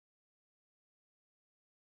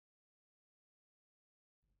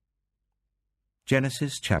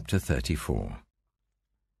Genesis chapter 34.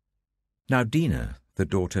 Now Dinah, the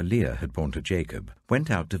daughter Leah had borne to Jacob,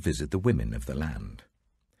 went out to visit the women of the land.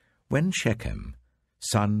 When Shechem,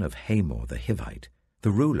 son of Hamor the Hivite,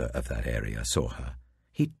 the ruler of that area, saw her,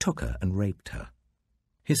 he took her and raped her.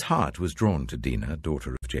 His heart was drawn to Dinah,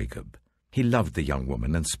 daughter of Jacob. He loved the young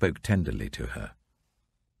woman and spoke tenderly to her.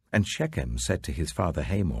 And Shechem said to his father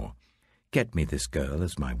Hamor, "Get me this girl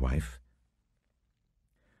as my wife."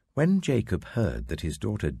 When Jacob heard that his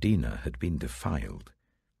daughter Dinah had been defiled,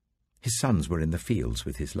 his sons were in the fields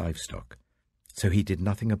with his livestock, so he did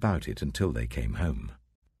nothing about it until they came home.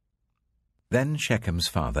 Then Shechem's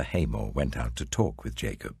father Hamor went out to talk with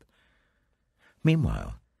Jacob.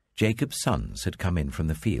 Meanwhile, Jacob's sons had come in from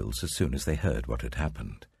the fields as soon as they heard what had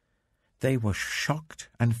happened. They were shocked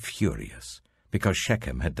and furious, because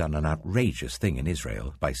Shechem had done an outrageous thing in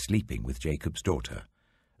Israel by sleeping with Jacob's daughter,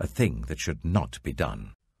 a thing that should not be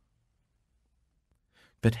done.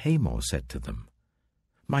 But Hamor said to them,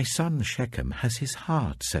 "My son Shechem has his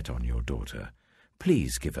heart set on your daughter.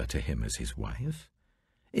 Please give her to him as his wife.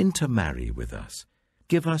 Intermarry with us.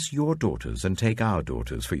 Give us your daughters and take our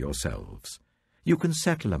daughters for yourselves. You can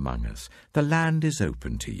settle among us. The land is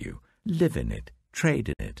open to you. Live in it, trade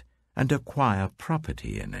in it, and acquire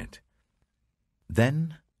property in it."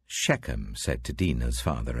 Then Shechem said to Dinah's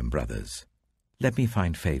father and brothers, "Let me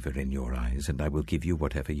find favor in your eyes, and I will give you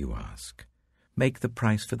whatever you ask. Make the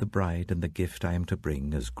price for the bride and the gift I am to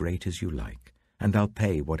bring as great as you like, and I'll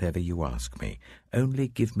pay whatever you ask me. Only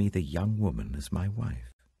give me the young woman as my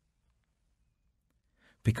wife."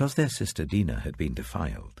 Because their sister Dinah had been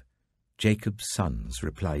defiled, Jacob's sons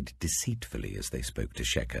replied deceitfully as they spoke to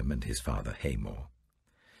Shechem and his father Hamor.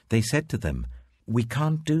 They said to them, "We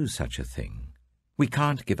can't do such a thing. We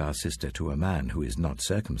can't give our sister to a man who is not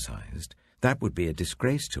circumcised. That would be a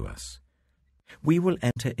disgrace to us. We will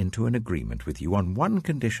enter into an agreement with you on one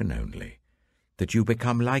condition only, that you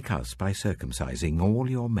become like us by circumcising all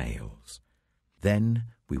your males. Then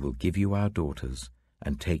we will give you our daughters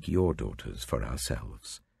and take your daughters for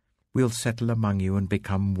ourselves. We'll settle among you and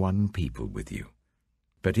become one people with you.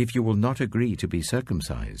 But if you will not agree to be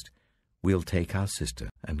circumcised, we'll take our sister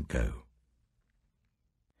and go."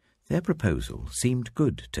 Their proposal seemed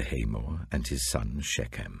good to Hamor and his son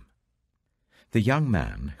Shechem. The young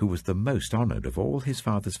man, who was the most honored of all his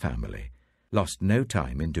father's family, lost no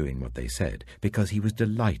time in doing what they said, because he was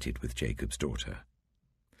delighted with Jacob's daughter.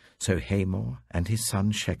 So Hamor and his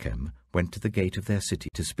son Shechem went to the gate of their city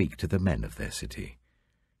to speak to the men of their city.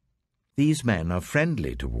 "These men are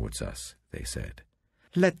friendly towards us," they said.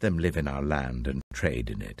 "Let them live in our land and trade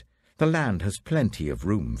in it. The land has plenty of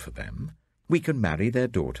room for them. We can marry their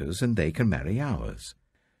daughters and they can marry ours.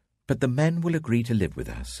 But the men will agree to live with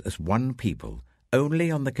us as one people only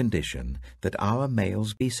on the condition that our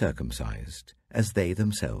males be circumcised as they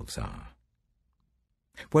themselves are.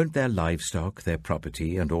 Won't their livestock, their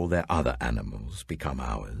property, and all their other animals become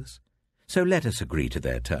ours? So let us agree to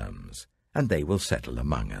their terms, and they will settle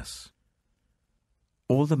among us."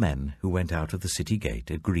 All the men who went out of the city gate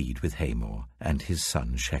agreed with Hamor and his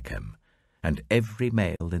son Shechem, and every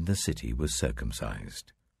male in the city was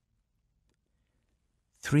circumcised.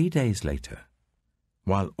 3 days later,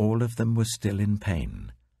 while all of them were still in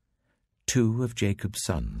pain, 2 of Jacob's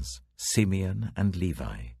sons, Simeon and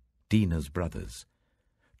Levi, Dinah's brothers,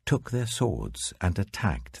 took their swords and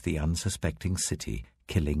attacked the unsuspecting city,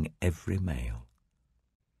 killing every male.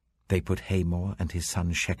 They put Hamor and his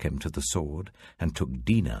son Shechem to the sword and took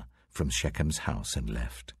Dinah from Shechem's house and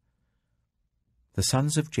left. The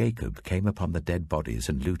sons of Jacob came upon the dead bodies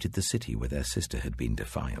and looted the city where their sister had been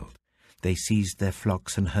defiled. They seized their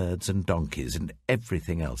flocks and herds and donkeys and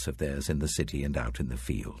everything else of theirs in the city and out in the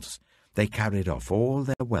fields. They carried off all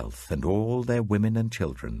their wealth and all their women and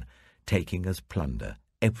children, taking as plunder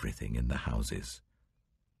everything in the houses.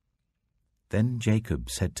 Then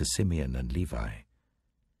Jacob said to Simeon and Levi,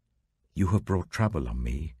 "You have brought trouble on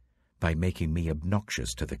me by making me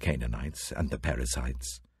obnoxious to the Canaanites and the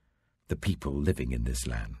Perizzites, the people living in this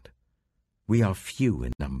land. We are few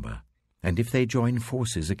in number, and if they join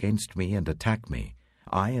forces against me and attack me,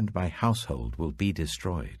 I and my household will be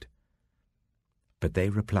destroyed." But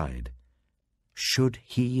they replied, "Should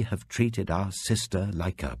he have treated our sister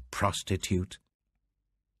like a prostitute?"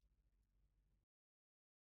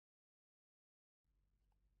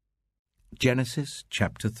 Genesis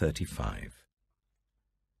chapter 35.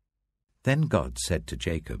 Then God said to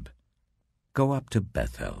Jacob, "Go up to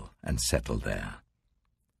Bethel and settle there,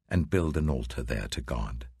 and build an altar there to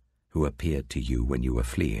God, who appeared to you when you were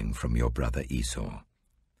fleeing from your brother Esau."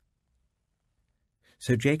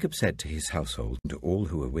 So Jacob said to his household and to all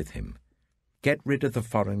who were with him, Get rid of the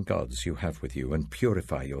foreign gods you have with you, and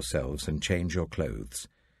purify yourselves and change your clothes.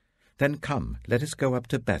 Then come, let us go up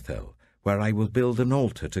to Bethel, where I will build an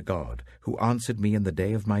altar to God, who answered me in the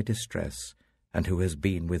day of my distress, and who has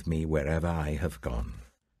been with me wherever I have gone."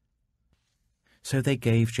 So they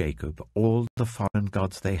gave Jacob all the foreign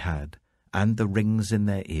gods they had, and the rings in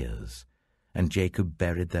their ears, and Jacob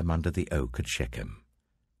buried them under the oak at Shechem.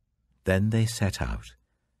 Then they set out,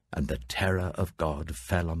 and the terror of God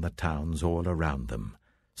fell on the towns all around them,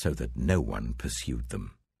 so that no one pursued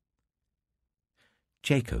them.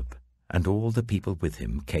 Jacob and all the people with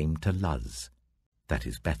him came to Luz, that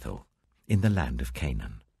is Bethel, in the land of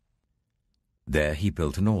Canaan. There he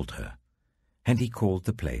built an altar, and he called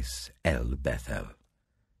the place El Bethel,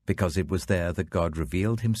 because it was there that God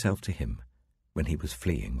revealed himself to him when he was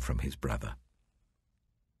fleeing from his brother.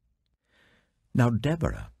 Now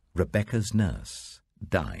Deborah, Rebekah's nurse,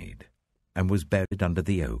 died, and was buried under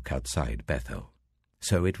the oak outside Bethel.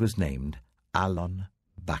 So it was named Allon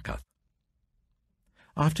Bacuth.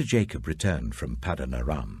 After Jacob returned from Paddan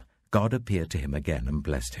Aram, God appeared to him again and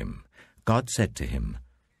blessed him. God said to him,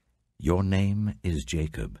 "Your name is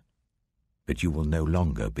Jacob, but you will no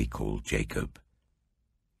longer be called Jacob.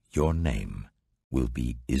 Your name will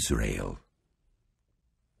be Israel."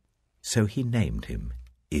 So he named him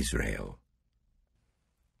Israel.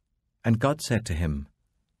 And God said to him,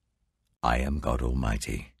 "I am God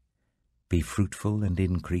Almighty. Be fruitful and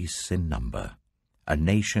increase in number. A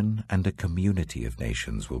nation and a community of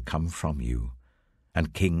nations will come from you,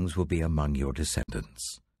 and kings will be among your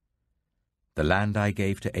descendants. The land I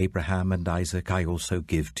gave to Abraham and Isaac I also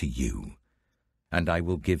give to you, and I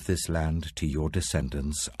will give this land to your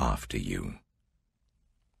descendants after you."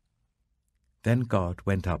 Then God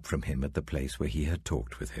went up from him at the place where he had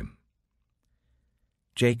talked with him.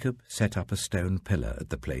 Jacob set up a stone pillar at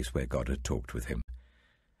the place where God had talked with him,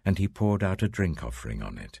 and he poured out a drink offering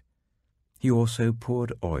on it. He also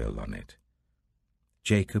poured oil on it.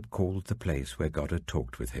 Jacob called the place where God had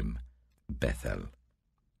talked with him Bethel.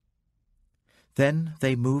 Then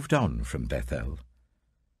they moved on from Bethel.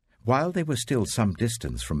 While they were still some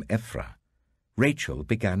distance from Ephraim, Rachel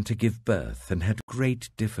began to give birth and had great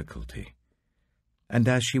difficulty. And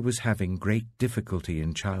as she was having great difficulty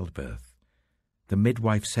in childbirth, the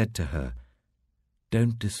midwife said to her,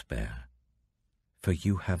 "Don't despair, for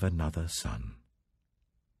you have another son."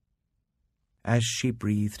 As she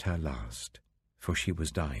breathed her last, for she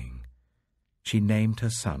was dying, she named her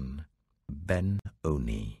son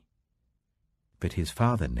Ben-Oni, but his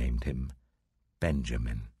father named him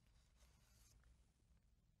Benjamin.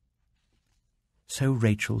 So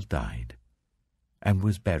Rachel died, and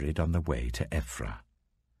was buried on the way to Ephraim,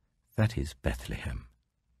 that is Bethlehem.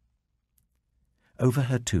 Over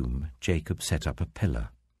her tomb Jacob set up a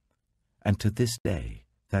pillar, and to this day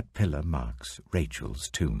that pillar marks Rachel's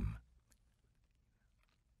tomb.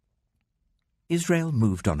 Israel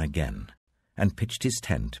moved on again, and pitched his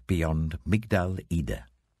tent beyond Migdal-Eder.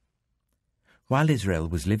 While Israel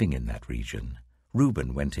was living in that region,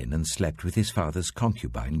 Reuben went in and slept with his father's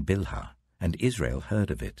concubine Bilhah, and Israel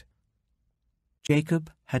heard of it.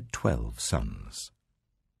 Jacob had 12 sons.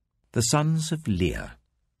 The sons of Leah: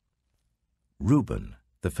 Reuben,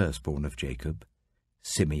 the firstborn of Jacob,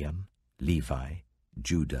 Simeon, Levi,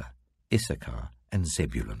 Judah, Issachar, and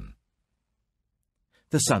Zebulun.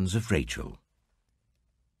 The sons of Rachel: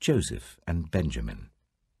 Joseph and Benjamin.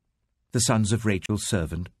 The sons of Rachel's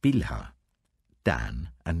servant Bilhah: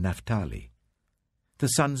 Dan and Naphtali. The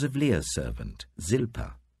sons of Leah's servant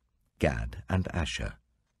Zilpah: Gad and Asher.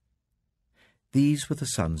 These were the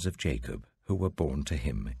sons of Jacob who were born to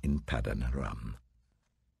him in Paddan Aram.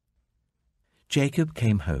 Jacob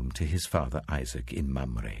came home to his father Isaac in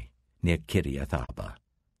Mamre, near Kiriath Arba,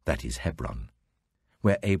 that is Hebron,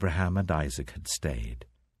 where Abraham and Isaac had stayed.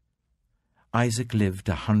 Isaac lived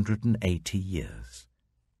 180 years.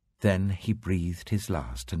 Then he breathed his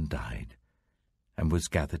last and died, and was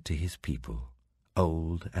gathered to his people,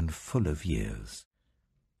 old and full of years.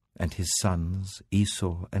 And his sons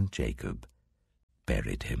Esau and Jacob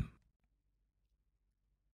buried him.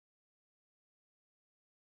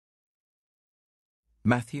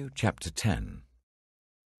 Matthew chapter 10.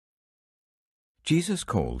 Jesus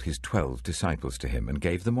called his 12 disciples to him and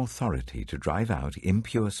gave them authority to drive out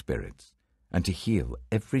impure spirits and to heal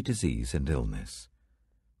every disease and illness.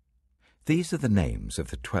 These are the names of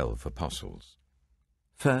the 12 apostles.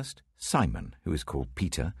 First, Simon, who is called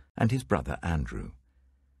Peter, and his brother Andrew.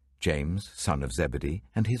 James, son of Zebedee,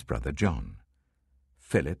 and his brother John.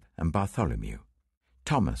 Philip and Bartholomew.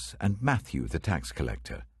 Thomas and Matthew the tax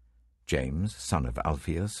collector. James, son of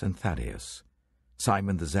Alphaeus and Thaddeus.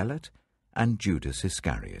 Simon the Zealot, and Judas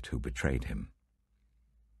Iscariot, who betrayed him.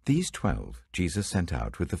 These 12 Jesus sent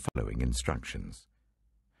out with the following instructions.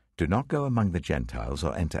 Do not go among the Gentiles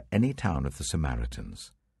or enter any town of the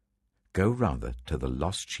Samaritans. Go rather to the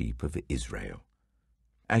lost sheep of Israel.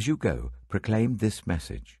 As you go, proclaim this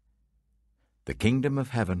message. The kingdom of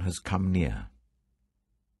heaven has come near.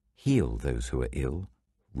 Heal those who are ill,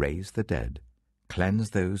 raise the dead,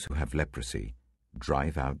 cleanse those who have leprosy,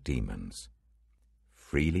 drive out demons.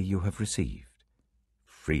 Freely you have received,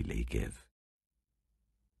 freely give.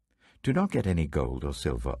 Do not get any gold or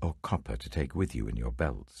silver or copper to take with you in your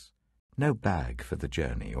belts. No bag for the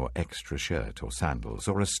journey, or extra shirt or sandals,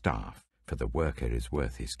 or a staff, for the worker is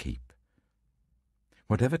worth his keep.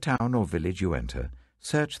 Whatever town or village you enter,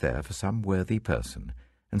 search there for some worthy person,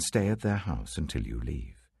 and stay at their house until you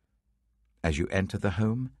leave. As you enter the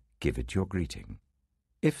home, give it your greeting.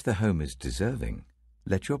 If the home is deserving,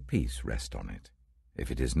 let your peace rest on it.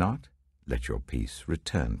 If it is not, let your peace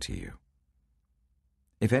return to you.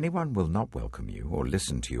 If anyone will not welcome you or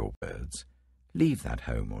listen to your words, leave that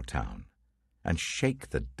home or town, and shake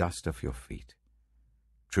the dust off your feet.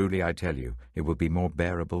 Truly I tell you, it will be more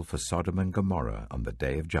bearable for Sodom and Gomorrah on the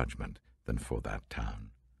day of judgment than for that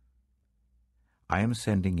town. I am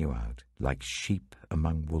sending you out like sheep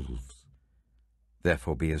among wolves.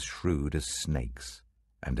 Therefore be as shrewd as snakes,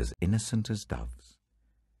 and as innocent as doves.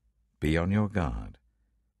 Be on your guard.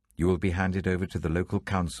 You will be handed over to the local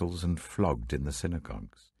councils and flogged in the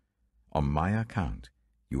synagogues. On my account,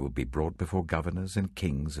 you will be brought before governors and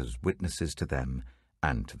kings as witnesses to them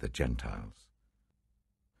and to the Gentiles.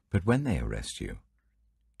 But when they arrest you,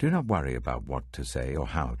 do not worry about what to say or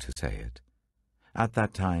how to say it. At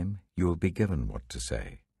that time you will be given what to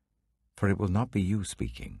say, for it will not be you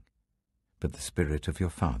speaking, but the Spirit of your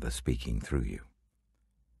Father speaking through you.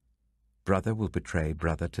 Brother will betray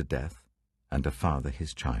brother to death, and a father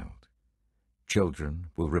his child. Children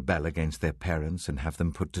will rebel against their parents and have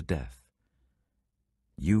them put to death.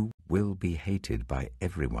 You will be hated by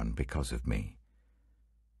everyone because of me,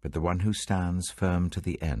 but the one who stands firm to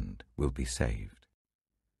the end will be saved.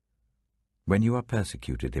 When you are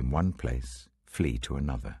persecuted in one place, flee to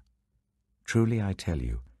another. Truly I tell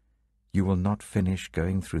you, you will not finish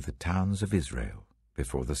going through the towns of Israel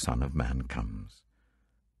before the Son of Man comes.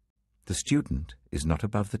 The student is not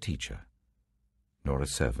above the teacher, nor a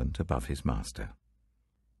servant above his master.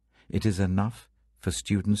 It is enough for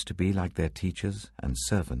students to be like their teachers and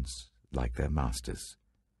servants like their masters.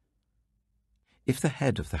 If the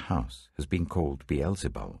head of the house has been called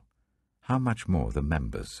Beelzebul, how much more the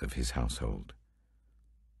members of his household?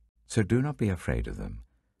 So do not be afraid of them,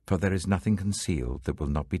 for there is nothing concealed that will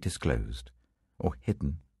not be disclosed, or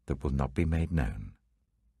hidden that will not be made known.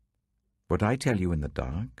 What I tell you in the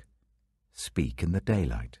dark, speak in the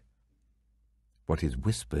daylight. What is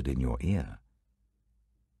whispered in your ear,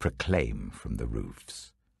 proclaim from the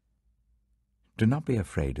roofs. Do not be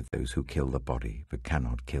afraid of those who kill the body but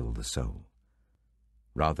cannot kill the soul.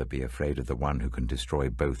 Rather be afraid of the one who can destroy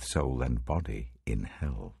both soul and body in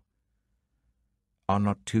hell. Are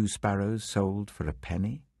not 2 sparrows sold for a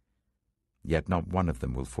penny? Yet not one of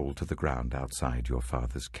them will fall to the ground outside your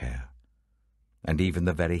Father's care. And even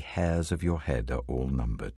the very hairs of your head are all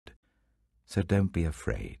numbered. So don't be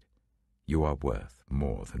afraid. You are worth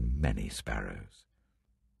more than many sparrows.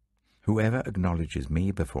 Whoever acknowledges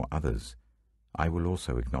me before others, I will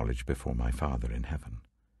also acknowledge before my Father in heaven.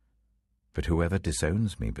 But whoever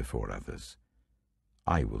disowns me before others,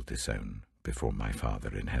 I will disown before my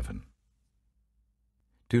Father in heaven.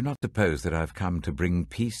 Do not suppose that I have come to bring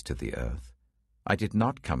peace to the earth. I did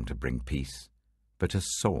not come to bring peace, but a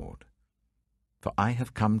sword. For I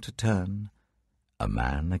have come to turn a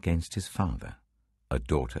man against his father, a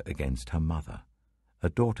daughter against her mother, a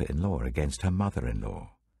daughter-in-law against her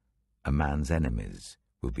mother-in-law. A man's enemies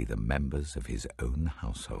will be the members of his own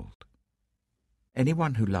household.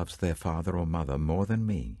 Anyone who loves their father or mother more than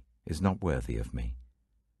me is not worthy of me.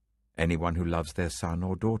 Anyone who loves their son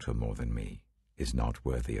or daughter more than me is not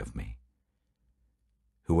worthy of me.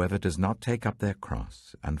 Whoever does not take up their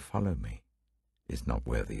cross and follow me is not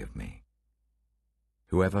worthy of me.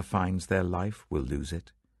 Whoever finds their life will lose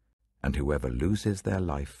it, and whoever loses their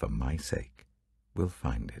life for my sake will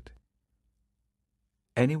find it.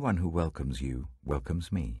 Anyone who welcomes you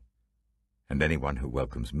welcomes me, and anyone who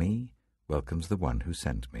welcomes me welcomes the one who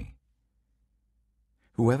sent me.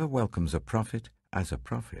 Whoever welcomes a prophet as a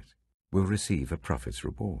prophet will receive a prophet's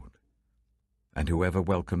reward, and whoever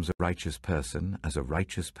welcomes a righteous person as a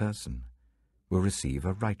righteous person will receive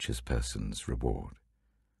a righteous person's reward.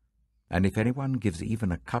 And if anyone gives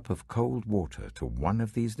even a cup of cold water to one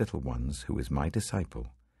of these little ones who is my disciple,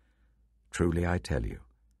 truly I tell you,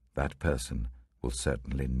 that person will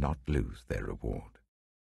certainly not lose their reward.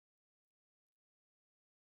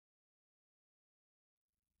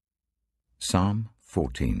 Psalm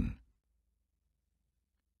 14.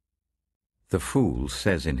 The fool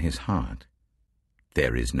says in his heart,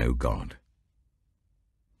 "There is no God."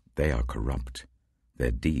 They are corrupt,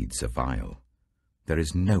 their deeds are vile. There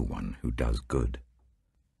is no one who does good.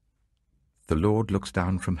 The Lord looks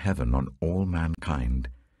down from heaven on all mankind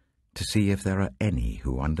to see if there are any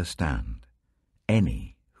who understand,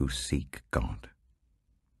 any who seek God.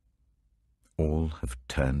 All have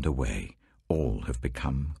turned away, all have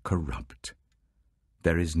become corrupt.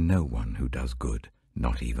 There is no one who does good,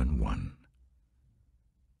 not even one.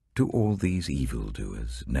 Do all these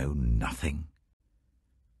evildoers know nothing?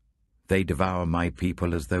 They devour my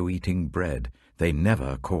people as though eating bread. They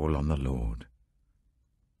never call on the Lord.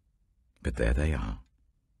 But there they are,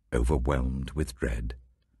 overwhelmed with dread.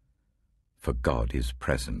 For God is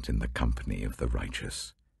present in the company of the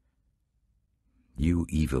righteous. You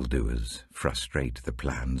evildoers frustrate the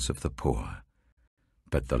plans of the poor,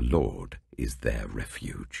 but the Lord is their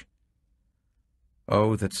refuge.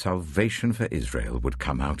 Oh, that salvation for Israel would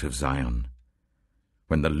come out of Zion.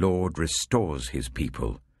 When the Lord restores his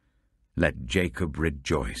people, let Jacob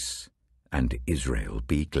rejoice and Israel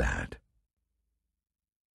be glad.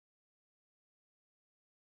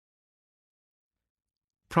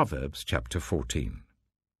 Proverbs chapter 14.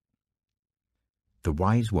 The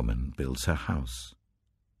wise woman builds her house,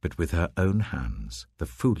 but with her own hands the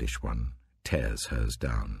foolish one tears hers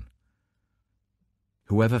down.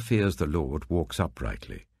 Whoever fears the Lord walks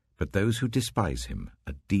uprightly, but those who despise him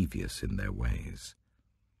are devious in their ways.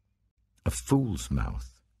 A fool's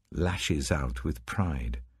mouth lashes out with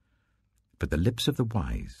pride, but the lips of the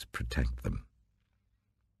wise protect them.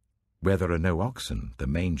 Where there are no oxen, the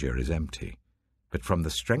manger is empty, but from the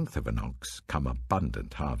strength of an ox come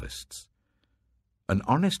abundant harvests. An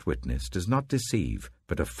honest witness does not deceive,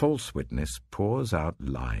 but a false witness pours out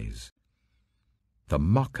lies. The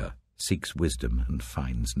mocker seeks wisdom and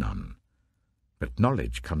finds none, but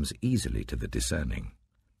knowledge comes easily to the discerning.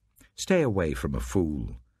 Stay away from a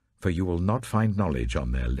fool, for you will not find knowledge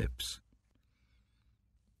on their lips.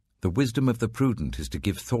 The wisdom of the prudent is to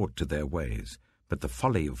give thought to their ways, but the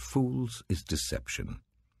folly of fools is deception.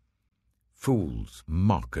 Fools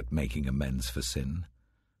mock at making amends for sin,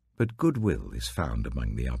 but goodwill is found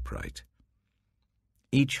among the upright.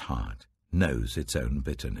 Each heart knows its own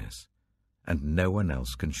bitterness, and no one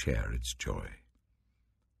else can share its joy.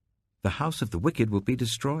 The house of the wicked will be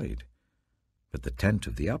destroyed, but the tent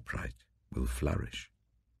of the upright will flourish.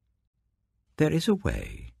 There is a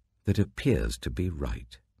way that appears to be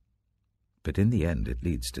right, but in the end it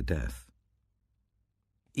leads to death.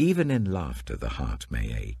 Even in laughter the heart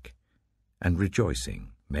may ache, and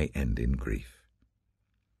rejoicing may end in grief.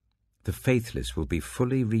 The faithless will be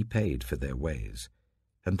fully repaid for their ways,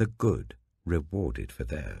 and the good rewarded for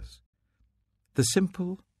theirs. The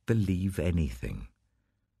simple believe anything,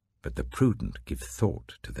 but the prudent give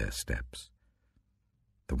thought to their steps.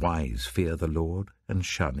 The wise fear the Lord and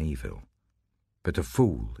shun evil, but a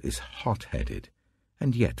fool is hot-headed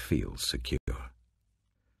and yet feels secure.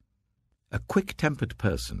 A quick-tempered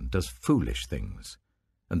person does foolish things,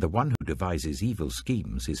 and the one who devises evil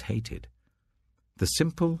schemes is hated. The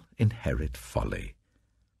simple inherit folly,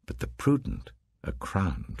 but the prudent are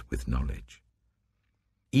crowned with knowledge.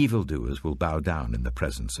 Evildoers will bow down in the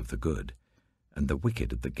presence of the good, and the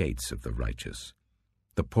wicked at the gates of the righteous.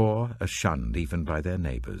 The poor are shunned even by their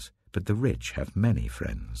neighbors, but the rich have many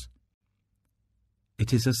friends.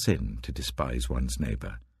 It is a sin to despise one's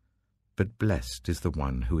neighbor, but blessed is the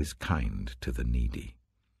one who is kind to the needy.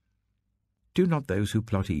 Do not those who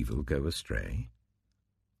plot evil go astray?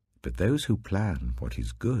 But those who plan what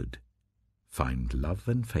is good find love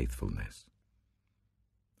and faithfulness.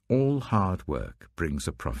 All hard work brings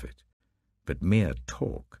a profit, but mere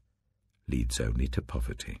talk leads only to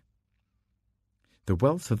poverty. The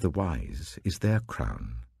wealth of the wise is their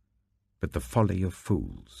crown, but the folly of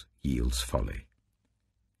fools yields folly.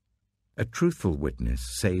 A truthful witness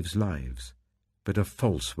saves lives, but a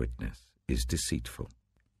false witness is deceitful.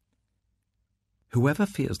 Whoever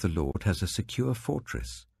fears the Lord has a secure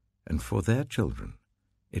fortress, and for their children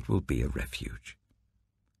it will be a refuge.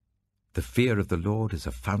 The fear of the Lord is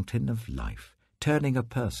a fountain of life, turning a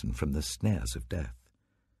person from the snares of death.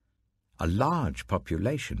 A large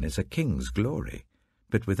population is a king's glory,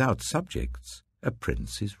 but without subjects a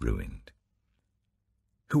prince is ruined.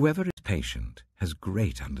 Whoever is patient has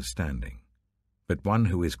great understanding, but one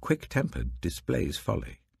who is quick-tempered displays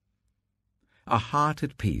folly. A heart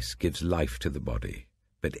at peace gives life to the body,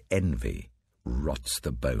 but envy rots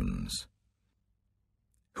the bones.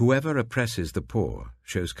 Whoever oppresses the poor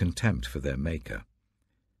shows contempt for their Maker,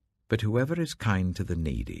 but whoever is kind to the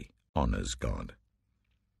needy honors God.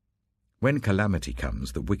 When calamity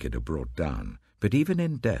comes, the wicked are brought down, but even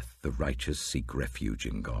in death the righteous seek refuge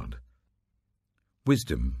in God.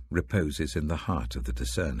 Wisdom reposes in the heart of the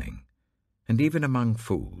discerning, and even among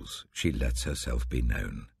fools she lets herself be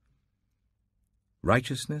known.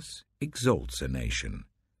 Righteousness exalts a nation,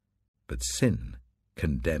 but sin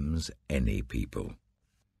condemns any people.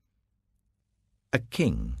 A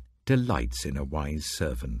king delights in a wise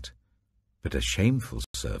servant, but a shameful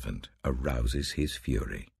servant arouses his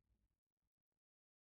fury.